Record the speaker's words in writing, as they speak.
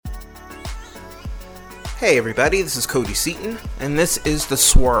Hey everybody, this is Kodi Seaton, and this is the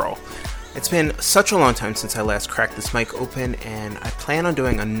Swirl. It's been such a long time since I last cracked this mic open, and I plan on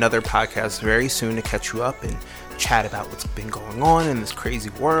doing another podcast very soon to catch you up and chat about what's been going on in this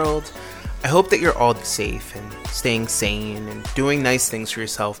crazy world. I hope that you're all safe and staying sane and doing nice things for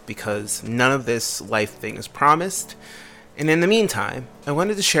yourself, because none of this life thing is promised. And in the meantime, I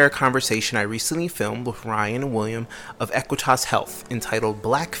wanted to share a conversation I recently filmed with Ryan and William of Equitas Health entitled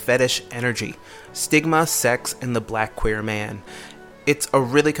Black Fetish Energy, Stigma, Sex, and the Black Queer Man. It's a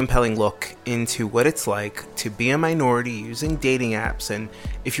really compelling look into what it's like to be a minority using dating apps, and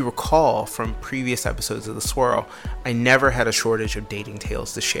if you recall from previous episodes of The Swirl, I never had a shortage of dating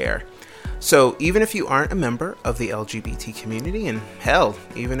tales to share. So even if you aren't a member of the LGBT community, and hell,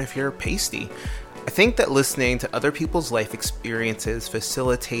 even if you're pasty, I think that listening to other people's life experiences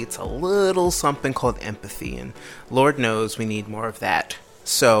facilitates a little something called empathy, and Lord knows we need more of that.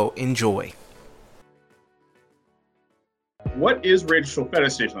 So enjoy. What is racial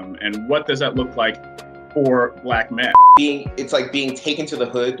fetishism, and what does that look like for Black men? It's like being taken to the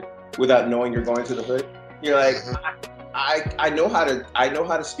hood without knowing you're going to the hood. You're like, I know how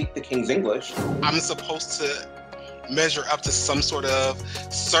to speak the King's English. I'm supposed to measure up to some sort of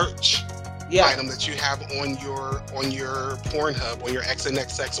search item that you have on your Pornhub, on your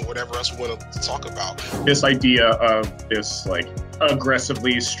XNXX, or whatever else we want to talk about. This idea of this like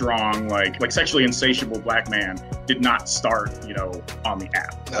aggressively strong, like sexually insatiable Black man did not start, on the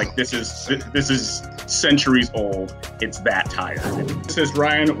app. No, this is centuries old. It's that tired. This is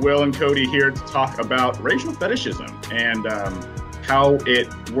Ryan, Will, and Kodi here to talk about racial fetishism and how it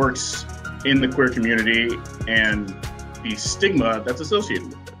works in the queer community and the stigma that's associated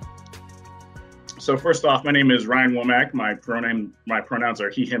with it. So first off, my name is Ryan Womack. My pronouns are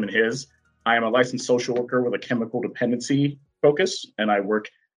he, him, and his. I am a licensed social worker with a chemical dependency focus, and I work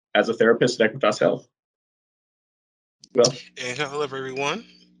as a therapist at Equitas Health. Well, and hello everyone.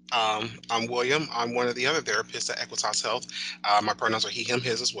 I'm William. I'm one of the other therapists at Equitas Health. My pronouns are he, him,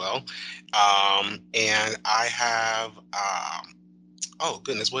 his as well. And I have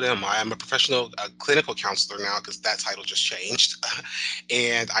what am I? I'm a professional clinical counselor now, because that title just changed.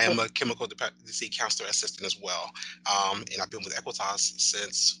 And I am a chemical dependency counselor assistant as well. And I've been with Equitas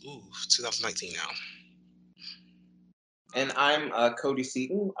since 2019 now. And I'm Kodi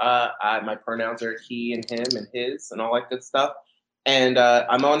Seaton. My pronouns are he and him and his and all that good stuff. And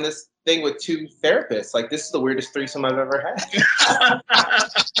I'm on this thing with two therapists. Like, this is the weirdest threesome I've ever had.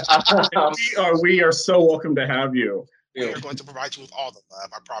 We are so welcome to have you. We are going to provide you with all the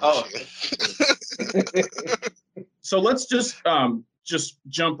love, I promise you. So let's just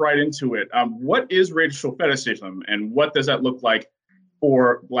jump right into it. What is racial fetishism, and what does that look like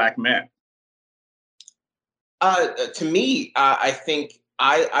for Black men? To me, I think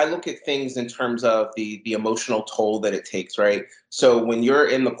I look at things in terms of the emotional toll that it takes, right? So when you're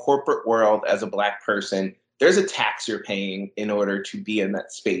in the corporate world as a Black person, there's a tax you're paying in order to be in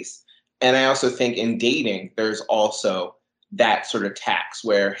that space. And I also think in dating, there's also that sort of tax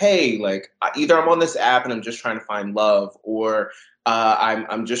where, hey, like either I'm on this app and I'm just trying to find love, or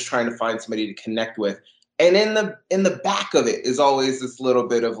I'm just trying to find somebody to connect with. And in the back of it is always this little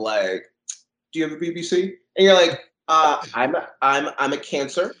bit of like, do you have a BBC? And you're like, I'm a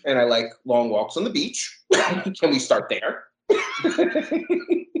Cancer and I like long walks on the beach. Can we start there?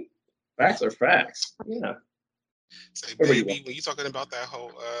 Facts are facts. Yeah. Say, baby, when you're talking about that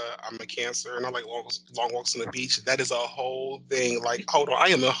whole, I'm a Cancer and I like long walks on the beach, that is a whole thing. Like, hold on, I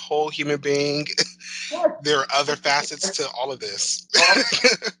am a whole human being. There are other facets to all of this.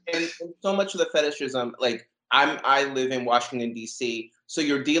 and so much of the fetishism, like I live in Washington, D.C., so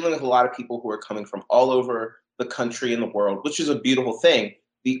you're dealing with a lot of people who are coming from all over the country and the world, which is a beautiful thing.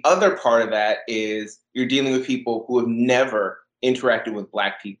 The other part of that is you're dealing with people who have never interacted with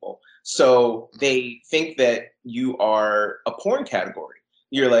Black people. So they think that you are a porn category.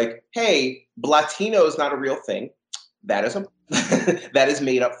 You're like, hey, Latino is not a real thing. That is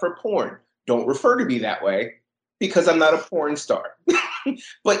made up for porn. Don't refer to me that way because I'm not a porn star.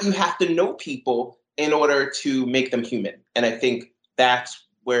 But you have to know people in order to make them human. And I think that's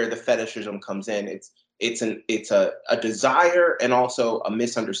where the fetishism comes in. It's a desire and also a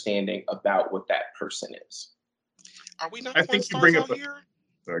misunderstanding about what that person is. Are we not? I think you bring up here?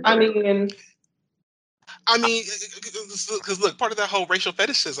 I mean, because look, part of that whole racial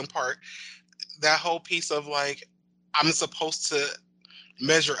fetishism part, that whole piece of like, I'm supposed to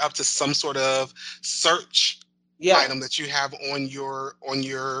measure up to some sort of search item that you have on your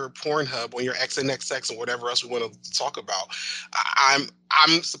Pornhub, on your XNXX, or whatever else we want to talk about.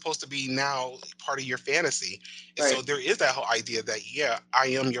 I'm supposed to be now part of your fantasy, and so there is that whole idea that I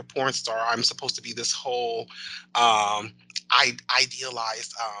am your porn star. I'm supposed to be this whole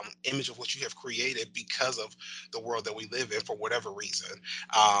idealized image of what you have created because of the world that we live in for whatever reason.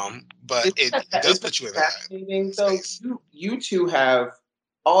 But it does put you in that space. You two have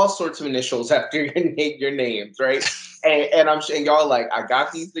all sorts of initials after your names, right? And I'm sure y'all like, I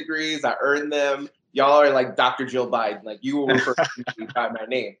got these degrees, I earned them. Y'all are like Dr. Jill Biden, like you will refer to me by my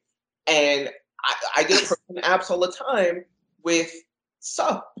name. And I get approached in apps all the time with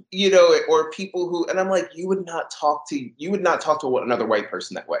sup, or people who, and I'm like, you would not talk to another white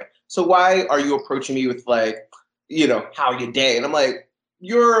person that way. So why are you approaching me with like, how your day? And I'm like,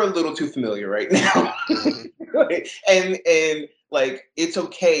 you're a little too familiar right now. and like, it's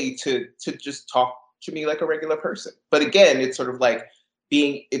okay to just talk to me like a regular person. But again, it's sort of like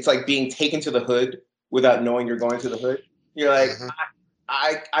being taken to the hood without knowing you're going to the hood. You're like,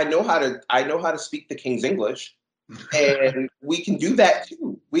 I know how to speak the King's English, and we can do that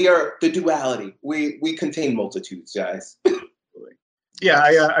too. We are the duality. We contain multitudes, guys. Yeah,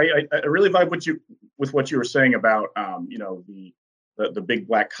 I really vibe with what you were saying about the big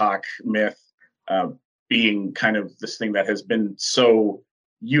black cock myth being kind of this thing that has been so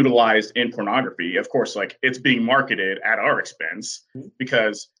utilized in pornography. Of course, like it's being marketed at our expense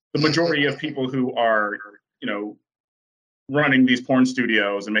because the majority of people who are, running these porn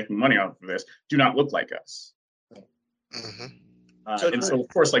studios and making money off of this do not look like us. And so, of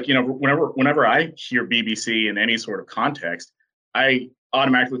course, like, whenever I hear BBC in any sort of context, I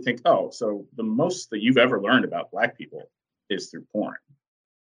automatically think, oh, so the most that you've ever learned about Black people is through porn.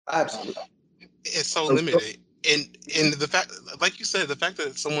 Absolutely. It's so limited. And the fact, like you said, the fact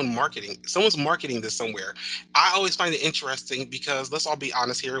that someone's marketing this somewhere, I always find it interesting because let's all be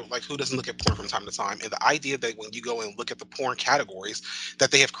honest here, like who doesn't look at porn from time to time? And the idea that when you go and look at the porn categories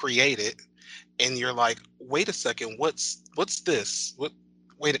that they have created, and you're like, wait a second, what's this?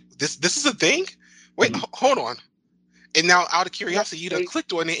 This is a thing? Wait, hold on. And now, out of curiosity, you done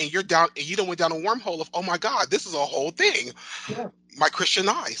clicked on it, and you done went down a wormhole of, oh my God, this is a whole thing. Yeah. My Christian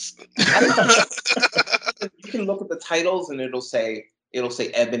eyes. You can look at the titles, and it'll say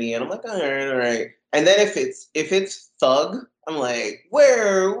ebony, and I'm like, all right. And then if it's thug, I'm like,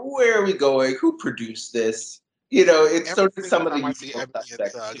 where are we going? Who produced this? It's sort of some of the usual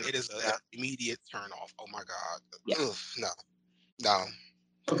suspects. It is an immediate turn off. Oh my God. Yeah. Ugh, no.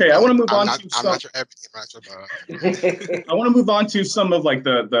 Okay, I want to move on to I'm not your everything. I want to move on to some of like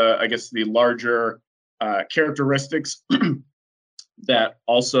the I guess the larger characteristics that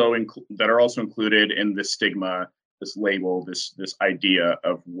are also included in this stigma, this label, this idea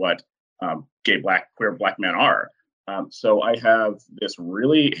of what queer black men are. So I have this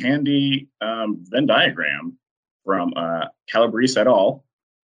really handy Venn diagram from Calabrese et al.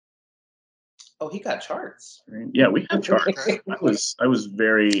 Oh, he got charts. Yeah, we have charts. I was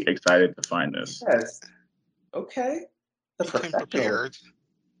very excited to find this. Yes. Okay. Became prepared.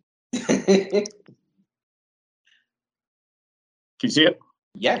 Can you see it?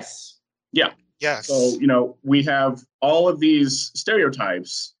 Yes. Yeah. Yes. So, we have all of these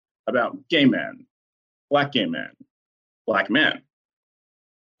stereotypes about gay men, Black gay men, Black men.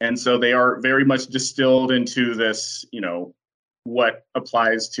 And so they are very much distilled into this, what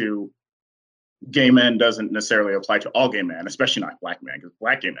applies to gay men doesn't necessarily apply to all gay men, especially not Black men, because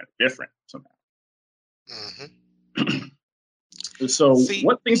Black gay men are different somehow. So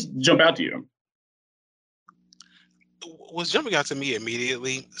what things jump out to you? What's jumping out to me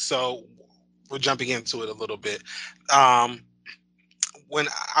immediately, so we're jumping into it a little bit. When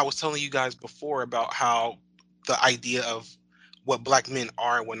I was telling you guys before about how the idea of what Black men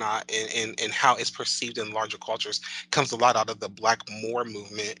are and whatnot, and how it's perceived in larger cultures comes a lot out of the Blackmore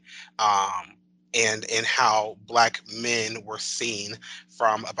movement, and how Black men were seen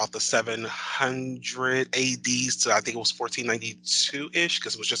from about the 700 ADs to I think it was 1492-ish,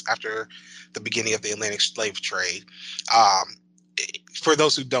 because it was just after the beginning of the Atlantic slave trade. For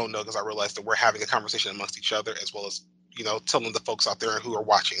those who don't know, because I realize that we're having a conversation amongst each other as well as telling the folks out there who are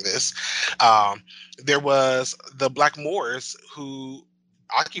watching this, there was the Black Moors who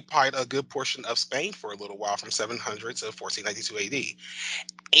occupied a good portion of Spain for a little while from 700 to 1492 AD.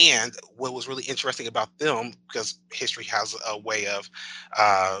 And what was really interesting about them, because history has a way of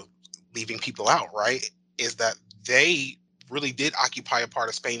leaving people out, right, is that they really did occupy a part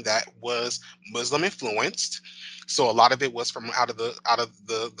of Spain that was Muslim influenced. So a lot of it was from out of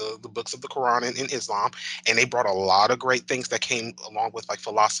the books of the Quran and in Islam, and they brought a lot of great things that came along with like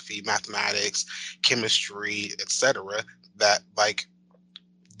philosophy, mathematics, chemistry, etc. That like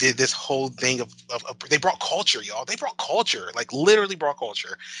did this whole thing of they brought culture, y'all. They brought culture, like literally brought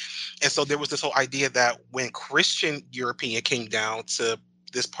culture. And so there was this whole idea that when Christian European came down to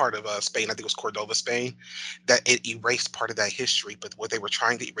this part of Spain, I think it was Cordoba, Spain, that it erased part of that history. But what they were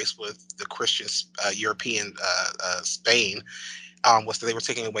trying to erase with the Christian European Spain was that they were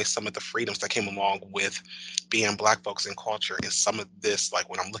taking away some of the freedoms that came along with being Black folks in culture. And some of this, like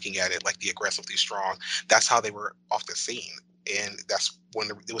when I'm looking at it, like the aggressively strong, that's how they were often seen. And that's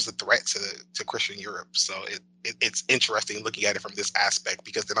when it was a threat to Christian Europe. So it's interesting looking at it from this aspect,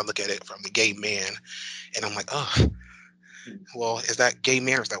 because then I look at it from the gay man and I'm like, oh, well, is that gay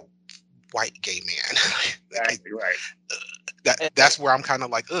man or is that white gay man? Exactly right. That's where I'm kind of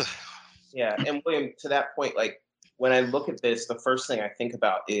like, ugh. Yeah, and William, to that point, like when I look at this, the first thing I think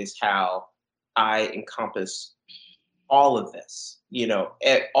about is how I encompass all of this,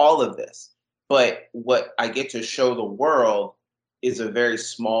 all of this. But what I get to show the world is a very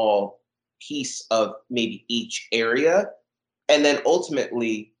small piece of maybe each area. And then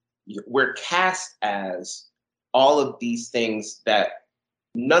ultimately, we're cast as all of these things that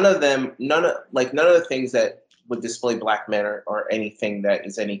none of the things that would display Black men or anything that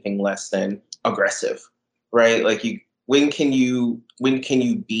is anything less than aggressive, right? Like when can you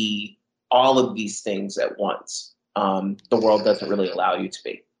be all of these things at once? The world doesn't really allow you to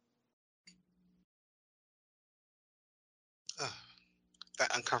be.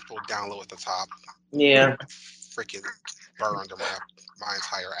 That uncomfortable download at the top. Yeah. Freaking burn under my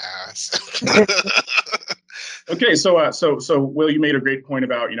entire ass. Okay, so Will, you made a great point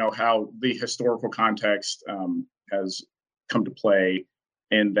about how the historical context has come to play,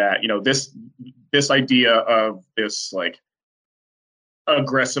 in that this idea of this like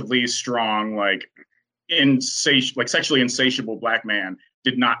aggressively strong, like sexually insatiable Black man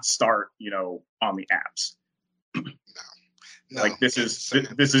did not start on the apps. No, like this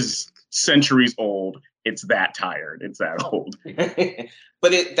is centuries old. It's that tired. It's that old.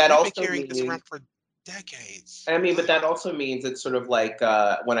 But that also carrying means this around for decades. I mean, but that also means it's sort of like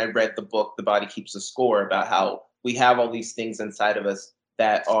when I read the book "The Body Keeps a Score" about how we have all these things inside of us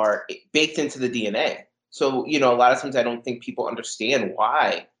that are baked into the DNA. So a lot of times I don't think people understand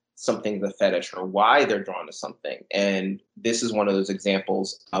why something's a fetish or why they're drawn to something, and this is one of those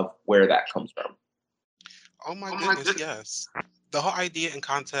examples of where that comes from. Oh my goodness, yes. The whole idea and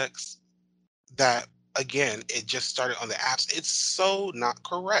context that, again, it just started on the apps, it's so not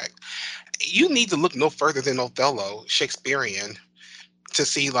correct. You need to look no further than Othello, Shakespearean, to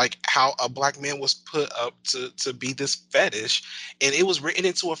see like how a Black man was put up to be this fetish, and it was written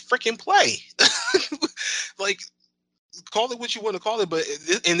into a freaking play. Like, call it what you want to call it, but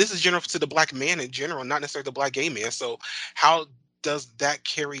this is general to the Black man in general, not necessarily the Black gay man. So how does that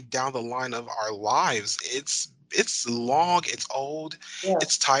carry down the line of our lives? It's long, it's old, Yeah.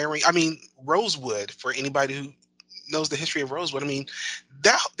 It's tiring. I mean, Rosewood, for anybody who knows the history of Rosewood, I mean,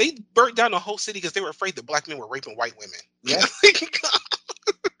 that they burnt down the whole city because they were afraid that Black men were raping white women. Yeah.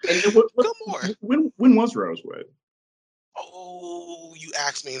 Come on. When was Rosewood? Oh, you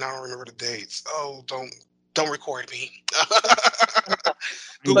asked me and I don't remember the dates. Oh, don't record me.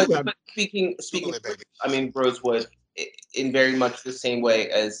 But speaking Google it, baby. I mean, Rosewood, in very much the same way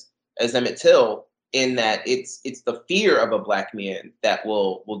as Emmett Till, in that it's the fear of a Black man that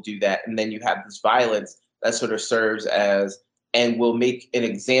will do that, and then you have this violence that sort of serves as, and will make an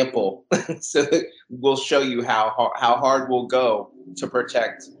example. So we'll show you how hard we'll go to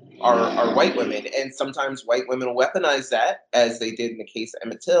protect our white women, and sometimes white women will weaponize that, as they did in the case of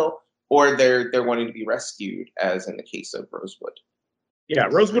Emmett Till, or they're wanting to be rescued, as in the case of Rosewood. Yeah,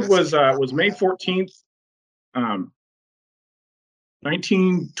 Rosewood was May 14th,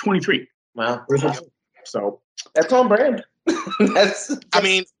 1923. Wow. So that's on brand. That's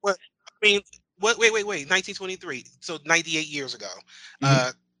wait, 1923. So 98 years ago.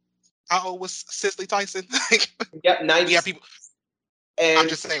 Mm-hmm. How old was Cicely Tyson? Yep, 90. Yeah, people. And I'm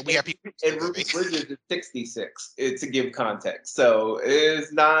just saying, we have people. And Ruth Bridges is 66, to give context. So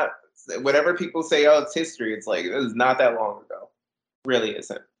it's not, whatever people say, oh, it's history, it's like, this is not that long ago. Really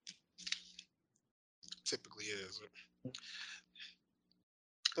isn't. Typically is.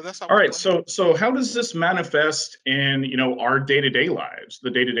 So that's all right. So how does this manifest in our day-to-day lives,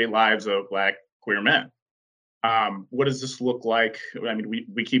 the day-to-day lives of Black queer men? What does this look like? I mean,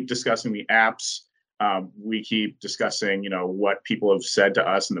 we keep discussing the apps. We keep discussing, what people have said to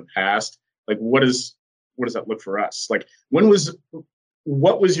us in the past. Like, what does that look for us? Like, what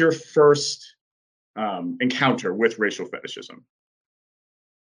was your first encounter with racial fetishism?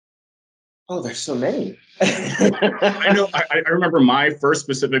 Oh, there's so many. I know. I remember my first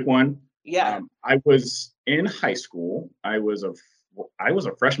specific one. Yeah. I was in high school. I was a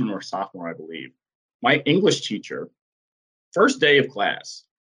freshman or sophomore, I believe. My English teacher, first day of class,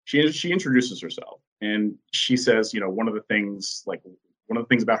 she introduces herself and she says, one of the things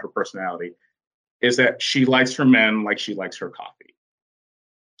about her personality is that she likes her men like she likes her coffee,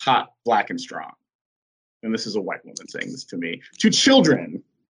 hot, black, and strong. And this is a white woman saying this to me, to children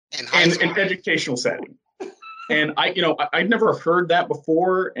in an educational setting. And I'd never heard that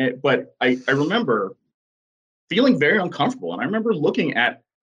before, but I remember feeling very uncomfortable. And I remember looking at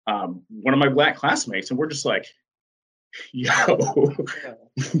one of my black classmates, and we're just like, yo,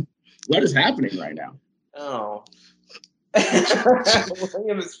 what is happening right now? Oh.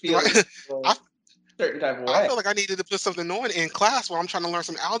 William is feeling a certain type of way. I feel like I needed to put something on in class while I'm trying to learn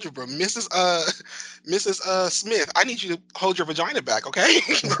some algebra. Mrs. Smith, I need you to hold your vagina back, okay?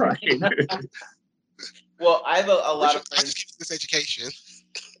 Right. Well, I have a lot of friends. I just give you this education.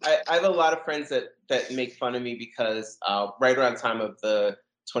 I have a lot of friends that make fun of me because right around the time of the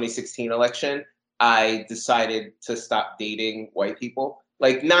 2016 election, I decided to stop dating white people.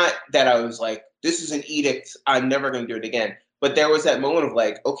 Like, not that I was like, this is an edict, I'm never going to do it again. But there was that moment of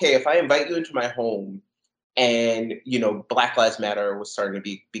like, okay, if I invite you into my home and, Black Lives Matter was starting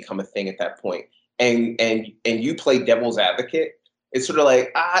to become a thing at that point, and you play devil's advocate, it's sort of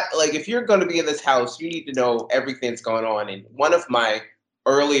like, if you're going to be in this house, you need to know everything that's going on. And one of my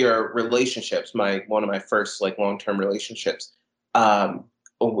earlier relationships, one of my first long-term relationships,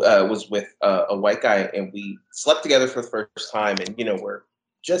 was with a white guy, and we slept together for the first time, and we're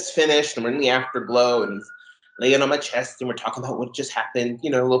just finished and we're in the afterglow, and he's laying on my chest and we're talking about what just happened, a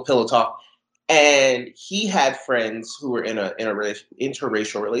little pillow talk. And he had friends who were in a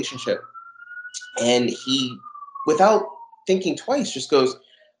interracial relationship, and he, without thinking twice, just goes,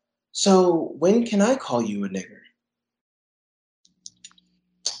 so when can I call you a nigger?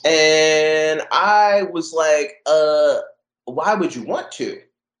 And I was like, why would you want to?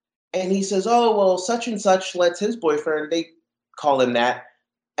 And he says, oh, well, such and such lets his boyfriend, they call him that.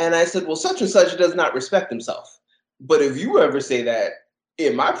 And I said, well, such and such does not respect himself. But if you ever say that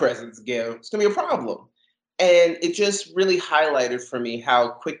in my presence again, it's going to be a problem. And it just really highlighted for me how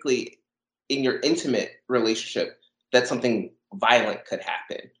quickly in your intimate relationship that something violent could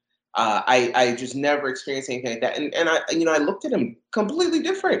happen. I just never experienced anything like that. And I looked at him completely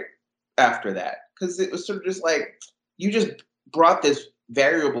different after that, because it was sort of just like, you just brought this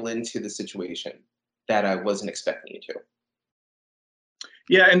variable into the situation that I wasn't expecting you to.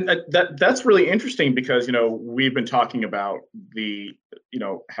 Yeah, and that's really interesting because, we've been talking about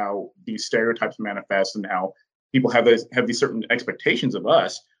how these stereotypes manifest and how people have these certain expectations of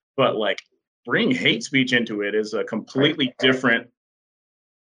us, but bringing hate speech into it is a completely different,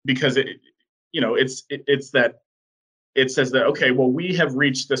 because it's that it says that, okay, well, we have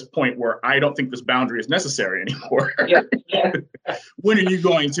reached this point where I don't think this boundary is necessary anymore. Yeah. When are you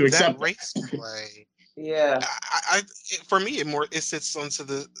going to accept that race play? Yeah. For me, it sits at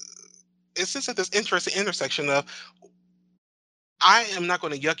this interesting intersection of, I am not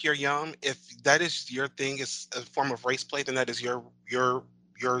going to yuck your yum. If that is your thing, is a form of race play, then that is your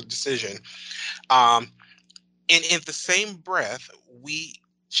decision. And in the same breath, we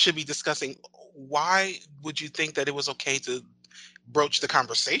should be discussing, why would you think that it was okay to broach the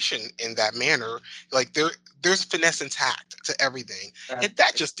conversation in that manner? There's finesse and tact to everything, and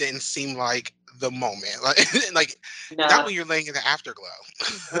that just didn't seem like the moment. Not when you're laying in the afterglow.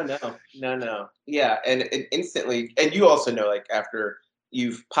 No. Yeah, and instantly, and you also know, after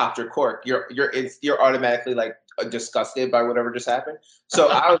you've popped your cork, you're automatically disgusted by whatever just happened. So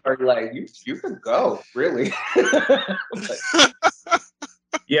I was already like, you could go, really.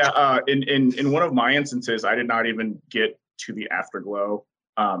 Yeah, in one of my instances, I did not even get to the afterglow.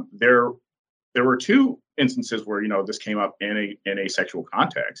 There were two instances where this came up in a sexual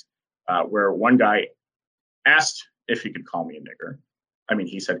context, where one guy asked if he could call me a nigger. I mean,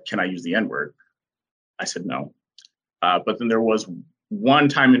 he said, "Can I use the N-word?" I said no. But then there was one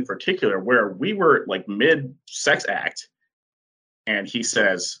time in particular where we were mid-sex act, and he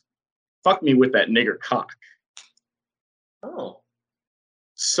says, "Fuck me with that nigger cock." Oh.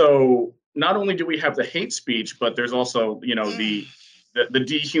 So not only do we have the hate speech, but there's also, the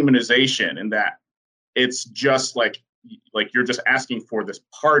dehumanization, in that it's just like you're just asking for this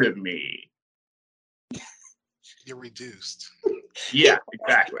part of me. You're reduced. Yeah,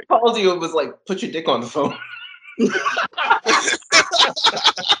 exactly. He called you and was like, put your dick on the phone.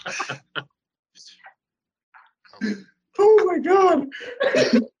 Oh my God.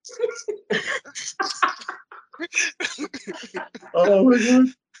 Oh my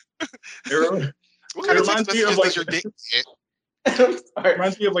god. What kind of text reminds me of messages like does your dick get?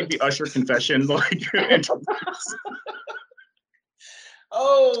 reminds me of like the Usher confessions, like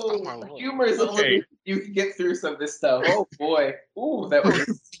Oh, my Lord. humor is Okay. you can get through some of this stuff. Oh boy. Ooh, that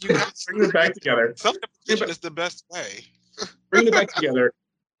was You got bringing it back together. Self-deprecation is the best way. Bringing it back together.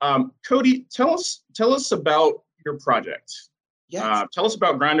 Kodi, tell us about your project. yes. Tell us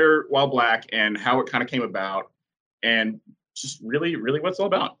about Grindr While Black and how it kind of came about, and just really what it's all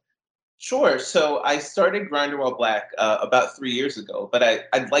about. Sure. So I started Grindr While Black about 3 years ago, but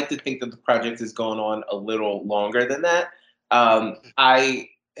I'd like to think that the project is going on a little longer than that. I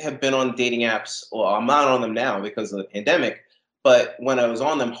have been on dating apps. Well, I'm not on them now because of the pandemic, but when I was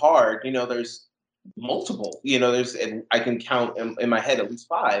on them hard, there's multiple. And I can count in my head at least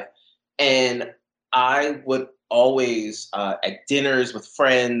 5, and I would always at dinners with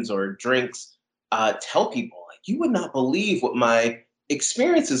friends or drinks tell people like, you would not believe what my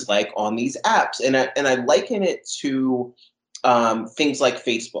experiences like on these apps, and I liken it to things like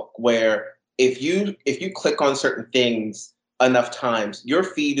Facebook, where if you click on certain things enough times, your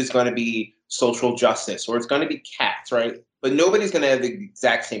feed is going to be social justice or it's going to be cats, right? But nobody's going to have the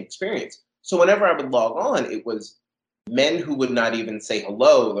exact same experience. So whenever I would log on, it was men who would not even say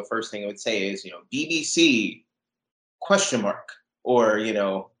hello. The first thing I would say is, BBC ? Or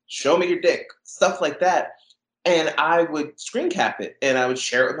show me your dick, stuff like that. And I would screen cap it and I would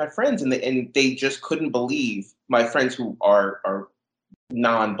share it with my friends, and they just couldn't believe, my friends who are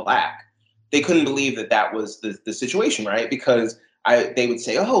non-black, they couldn't believe that was the situation, right? Because they would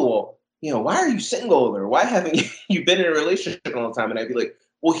say, oh, well, why are you single, or why haven't you been in a relationship all the time? And I'd be like,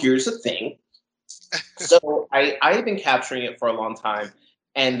 well, here's the thing. So I had been capturing it for a long time,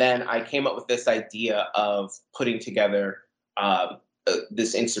 and then I came up with this idea of putting together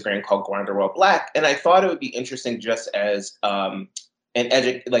this Instagram called Grindr While Black, and I thought it would be interesting just as an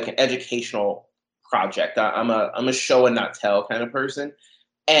educational project. I'm a show and not tell kind of person,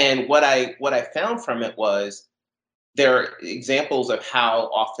 and what I found from it was there are examples of how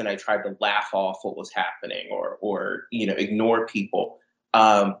often I tried to laugh off what was happening or ignore people.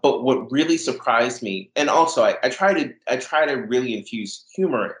 But what really surprised me, and also I try to really infuse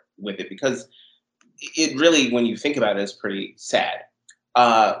humor with it, because it really, when you think about it, is pretty sad.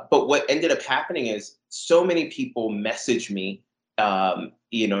 But what ended up happening is so many people message me, in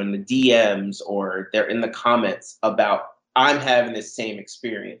the DMs or they're in the comments about, I'm having this same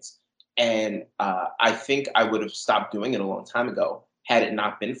experience. And I think I would have stopped doing it a long time ago had it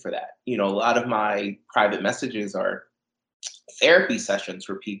not been for that. A lot of my private messages are therapy sessions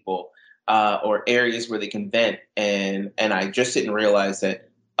for people, or areas where they can vent. And I just didn't realize that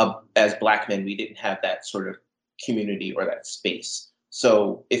as Black men, we didn't have that sort of community or that space.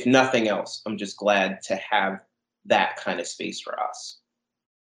 So if nothing else, I'm just glad to have that kind of space for us.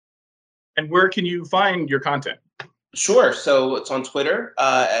 And where can you find your content? Sure. So it's on Twitter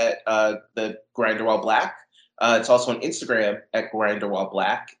at the Grindr While Black. It's also on Instagram at Grindr While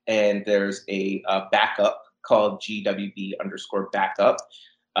Black. And there's a backup called GWB_backup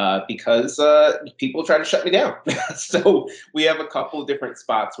because people try to shut me down. So we have a couple of different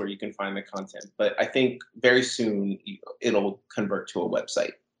spots where you can find the content. But I think very soon it'll convert to a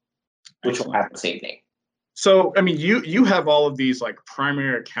website, which will have the same name. So, I mean, you have all of these like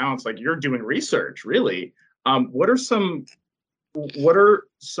primary accounts, like you're doing research, really. What are some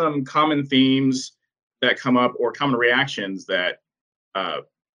common themes that come up, or common reactions that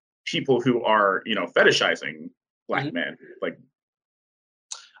people who are, fetishizing Black men, like?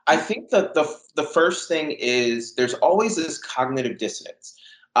 I think that the first thing is there's always this cognitive dissonance.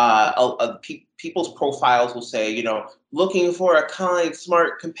 People's profiles will say, looking for a kind,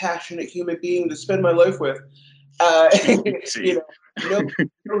 smart, compassionate human being to spend my life with.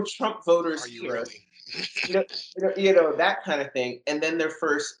 No Trump voters here. Really? That kind of thing. And then their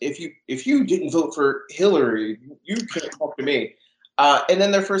first, if you didn't vote for Hillary, you can't talk to me. And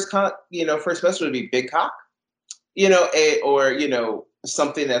then their first message would be big cock, or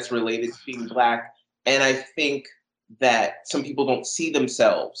something that's related to being Black. And I think that some people don't see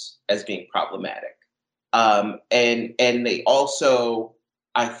themselves as being problematic. And they also,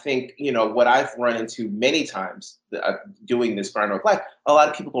 I think, what I've run into many times doing this Grindr While Black, a lot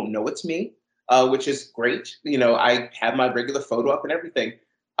of people don't know it's me, which is great. I have my regular photo up and everything.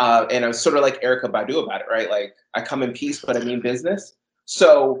 And I'm sort of like Erykah Badu about it, right? Like, I come in peace, but I mean business.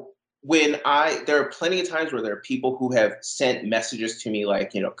 So there are plenty of times where there are people who have sent messages to me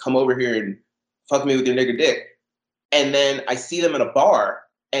like, come over here and fuck me with your nigger dick. And then I see them in a bar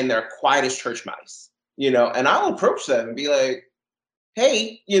and they're quiet as church mice, and I'll approach them and be like,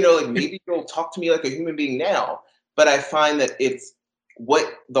 hey, like maybe you'll talk to me like a human being now. But I find that it's what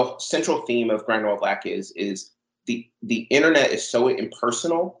the central theme of Grind All Black is the internet is so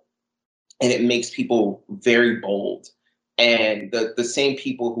impersonal, and it makes people very bold. And the same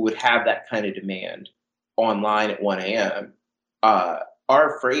people who would have that kind of demand online at 1 a.m. Are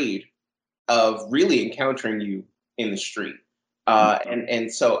afraid of really encountering you in the street.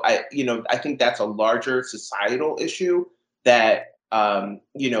 And so I think that's a larger societal issue that,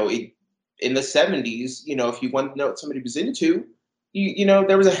 in the 70s, if you wanted to know what somebody was into,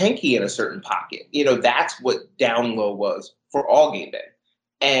 there was a hanky in a certain pocket. That's what down low was for all game day.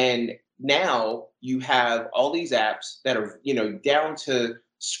 And now you have all these apps that are, down to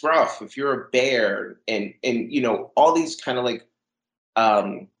scruff if you're a bear, and all these kind of like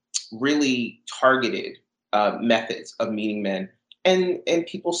really targeted methods of meeting men, and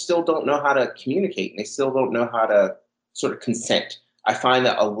people still don't know how to communicate, and they still don't know how to sort of consent. I find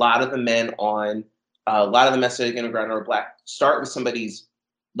that a lot of the messages in Grind or Black start with somebody's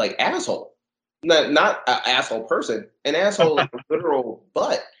like asshole, not an asshole person, an asshole like a literal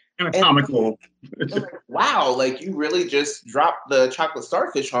butt. Anatomical. Like, wow, like you really just dropped the chocolate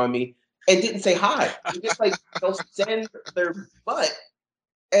starfish on me and didn't say hi. You just like they'll send their butt,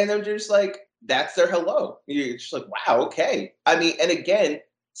 and they're just like, that's their hello. You're just like, wow, okay. I mean, and again,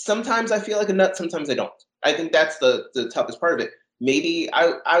 sometimes I feel like a nut, sometimes I don't. I think that's the toughest part of it. Maybe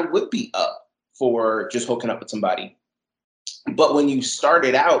I would be up for just hooking up with somebody. But when you start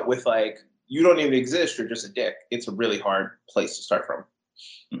it out with like, you don't even exist, you're just a dick, it's a really hard place to start from.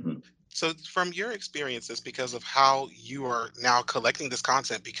 Mm-hmm. So from your experiences, because of how you are now collecting this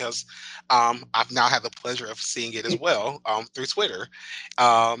content, because I've now had the pleasure of seeing it as well through Twitter.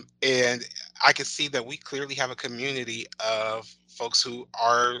 And I can see that we clearly have a community of folks who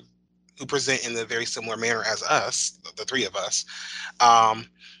present in a very similar manner as us, the three of us.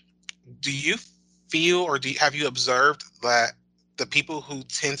 Do you feel, or have you observed that the people who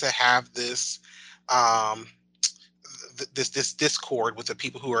tend to have this this discord with the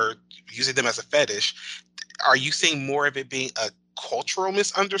people who are using them as a fetish, are you seeing more of it being a cultural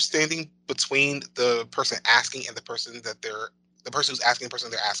misunderstanding between the person asking and the person who's asking, the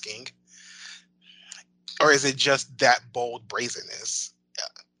person they're asking, or is it just that bold brazenness?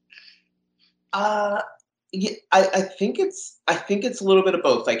 Yeah, I think it's a little bit of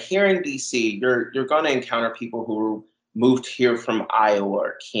both. Like here in DC, you're going to encounter people who moved here from Iowa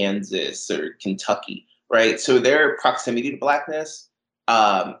or Kansas or Kentucky, right? So their proximity to Blackness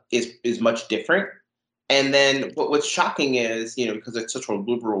is much different. And then what's shocking is, because it's such a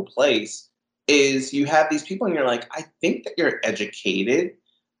liberal place, is you have these people and you're like, I think that you're educated,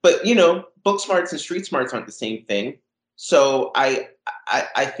 but book smarts and street smarts aren't the same thing. So I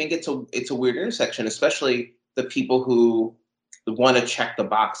think it's a weird intersection, especially the people who want to check the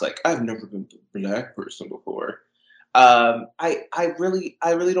box, like I've never been a Black person before. I really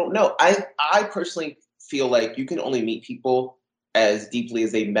don't know. I personally feel like you can only meet people as deeply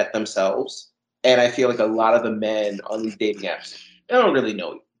as they met themselves, and I feel like a lot of the men on these dating apps, they don't really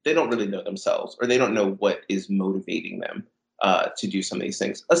know themselves, or they don't know what is motivating them to do some of these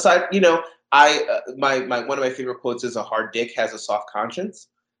things. Aside, my one of my favorite quotes is, "A hard dick has a soft conscience,"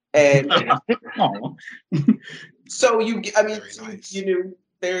 and so nice.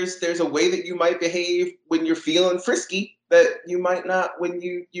 There's a way that you might behave when you're feeling frisky that you might not when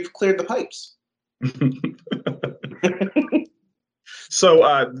you've cleared the pipes. So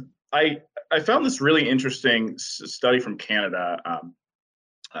I found this really interesting study from Canada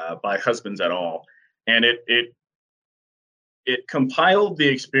by Husbands et al., and it compiled the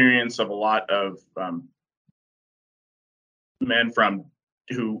experience of a lot of men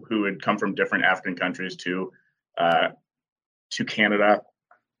who had come from different African countries to Canada,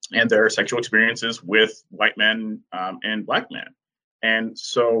 and their sexual experiences with white men and Black men. And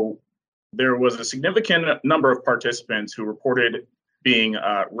so there was a significant number of participants who reported being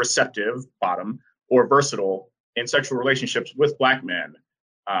receptive, bottom, or versatile in sexual relationships with Black men.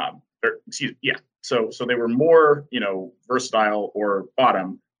 So they were more, versatile or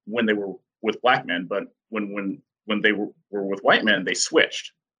bottom when they were with Black men, but when they were with white men, they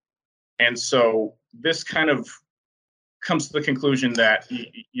switched. And so this kind of comes to the conclusion that,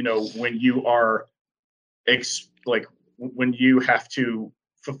 when you are when you have to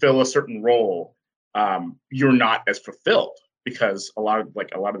fulfill a certain role, you're not as fulfilled, because a lot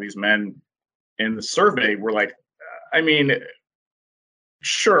of these men in the survey were like,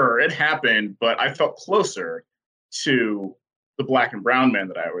 sure, it happened, but I felt closer to the Black and brown men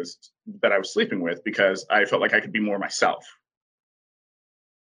that I was sleeping with, because I felt like I could be more myself.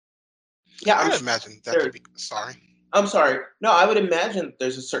 Yeah, I would imagine that could be. Sorry. I'm sorry. No, I would imagine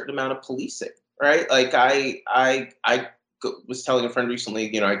there's a certain amount of policing, right? Like was telling a friend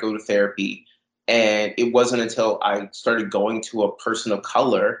recently, I go to therapy, and it wasn't until I started going to a person of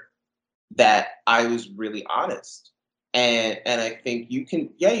color that I was really honest. And I think you can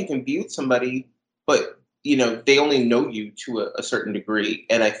be with somebody, but they only know you to a certain degree.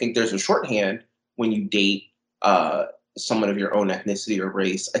 And I think there's a shorthand when you date someone of your own ethnicity or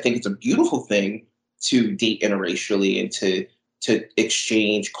race. I think it's a beautiful thing to date interracially and to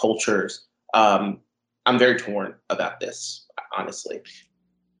exchange cultures. I'm very torn about this, honestly.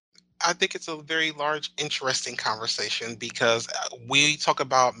 I think it's a very large, interesting conversation because we talk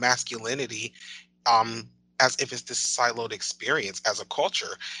about masculinity um, as if it's this siloed experience as a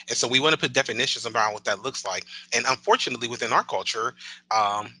culture. And so we want to put definitions around what that looks like. And unfortunately, within our culture,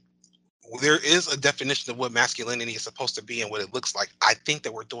 um, there is a definition of what masculinity is supposed to be and what it looks like. I think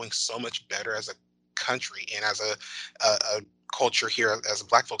that we're doing so much better as a country and as a culture here as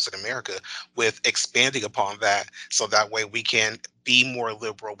Black folks in America with expanding upon that, so that way we can be more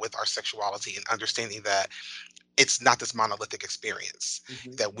liberal with our sexuality and understanding that it's not this monolithic experience,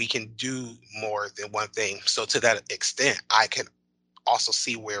 Mhm. that we can do more than one thing. So to that extent, I can also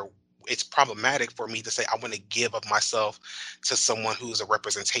see where it's problematic for me to say I want to give of myself to someone who's a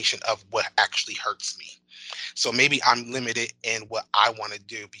representation of what actually hurts me. So maybe I'm limited in what I want to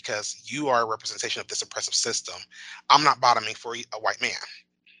do because you are a representation of this oppressive system. I'm not bottoming for a white man.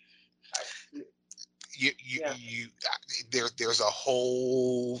 I- yeah. There's a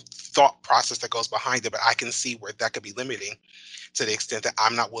whole thought process that goes behind it, but I can see where that could be limiting to the extent that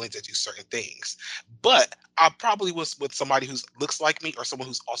I'm not willing to do certain things. But I probably was with somebody who looks like me or someone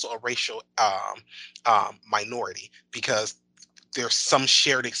who's also a racial minority, because there's some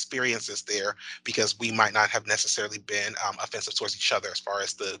shared experiences there, because we might not have necessarily been offensive towards each other as far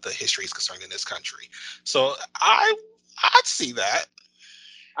as the history is concerned in this country. So I'd see that.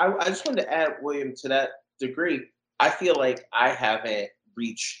 I just wanted to add, William, to that degree. I feel like I haven't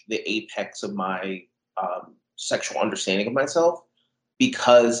reached the apex of my sexual understanding of myself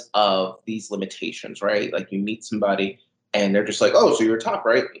because of these limitations, right? Like you meet somebody and they're just like, "Oh, so you're a top,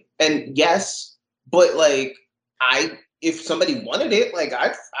 right?" And yes, but like if somebody wanted it, like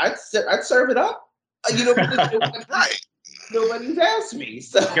I'd serve it up. Right. Nobody's asked me,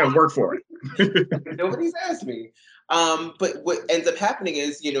 so You gotta work for it. nobody's asked me. But what ends up happening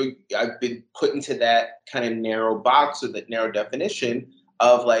is, I've been put into that kind of narrow box or that narrow definition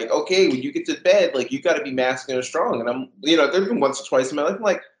of like, okay, when you get to bed, like you got to be masculine and strong. And there's been once or twice in my life, I'm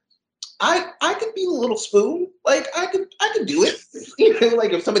like, I could be a little spoon, like I could do it,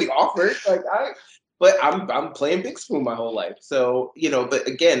 like if somebody offered, but I'm playing big spoon my whole life. So but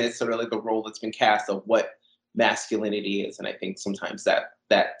again, it's sort of like the role that's been cast of what masculinity is, and I think sometimes that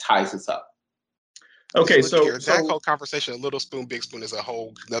ties us up. Okay, Look here, that so whole conversation, a little spoon, big spoon, is a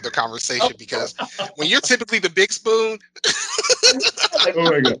whole another conversation, because when you're typically the big spoon,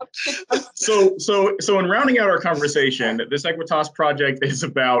 oh my god. So in rounding out our conversation, this Equitas project is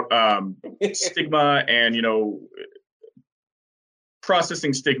about stigma and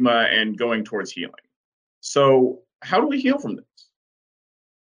processing stigma and going towards healing. So how do we heal from this?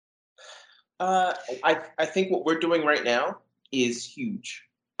 I think what we're doing right now is huge.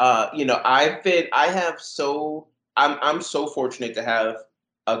 I'm so fortunate to have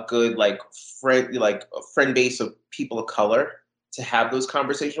a good like a friend base of people of color to have those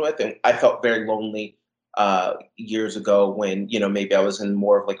conversations with, and I felt very lonely years ago when maybe I was in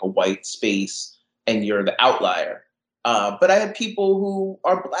more of like a white space and you're the outlier. But I have people who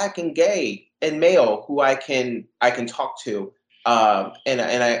are black and gay and male who I can talk to, and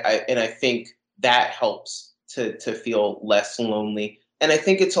I think that helps to feel less lonely. And I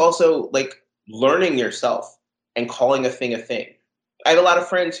think it's also like learning yourself and calling a thing a thing. I have a lot of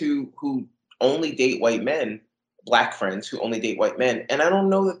friends who only date white men, black friends who only date white men, and I don't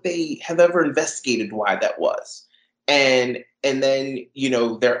know that they have ever investigated why that was. And then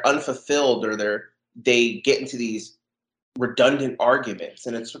they're unfulfilled, or they get into these redundant arguments,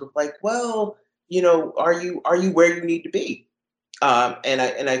 and it's sort of like, well, are you where you need to be? And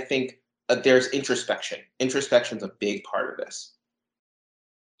I think there's introspection. Introspection's a big part of this.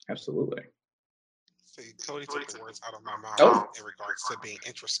 Absolutely. see, Cody took the words out of my mouth Oh, in regards to being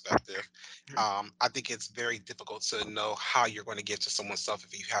introspective. I think it's very difficult to know how you're going to give to someone's self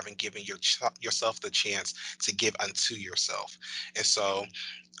if you haven't given yourself the chance to give unto yourself. And so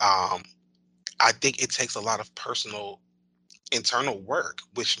um, I think it takes a lot of personal internal work,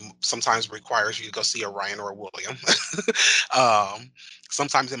 which sometimes requires you to go see a Ryan or a William. um,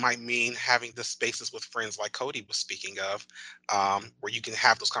 Sometimes it might mean having the spaces with friends like Cody was speaking of, where you can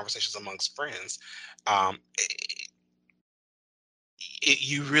have those conversations amongst friends. Um,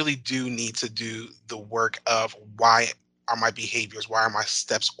 you really do need to do the work of why are my behaviors, why are my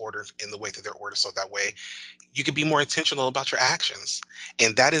steps ordered in the way that they're ordered, so that way you can be more intentional about your actions.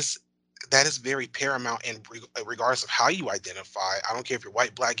 And that is very paramount in regardless of how you identify. I don't care if you're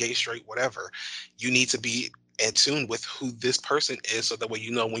white, black, gay, straight, whatever. You need to be in tune with who this person is, so that way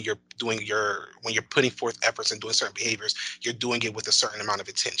you know when you're putting forth efforts and doing certain behaviors, you're doing it with a certain amount of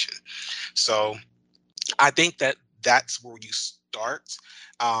intention. So I think that that's where you start.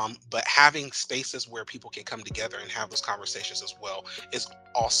 But having spaces where people can come together and have those conversations as well is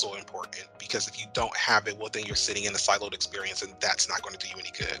also important, because if you don't have it, well, then you're sitting in a siloed experience, and that's not going to do you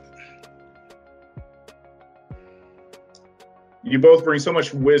any good. You both bring so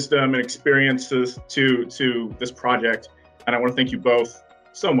much wisdom and experiences to this project, and I want to thank you both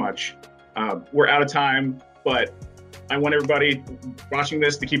so much. We're out of time, but I want everybody watching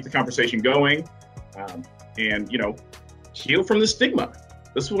this to keep the conversation going, and heal from the stigma.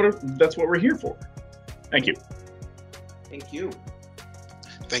 That's what we're here for. Thank you. Thank you.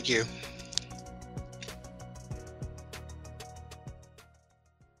 Thank you.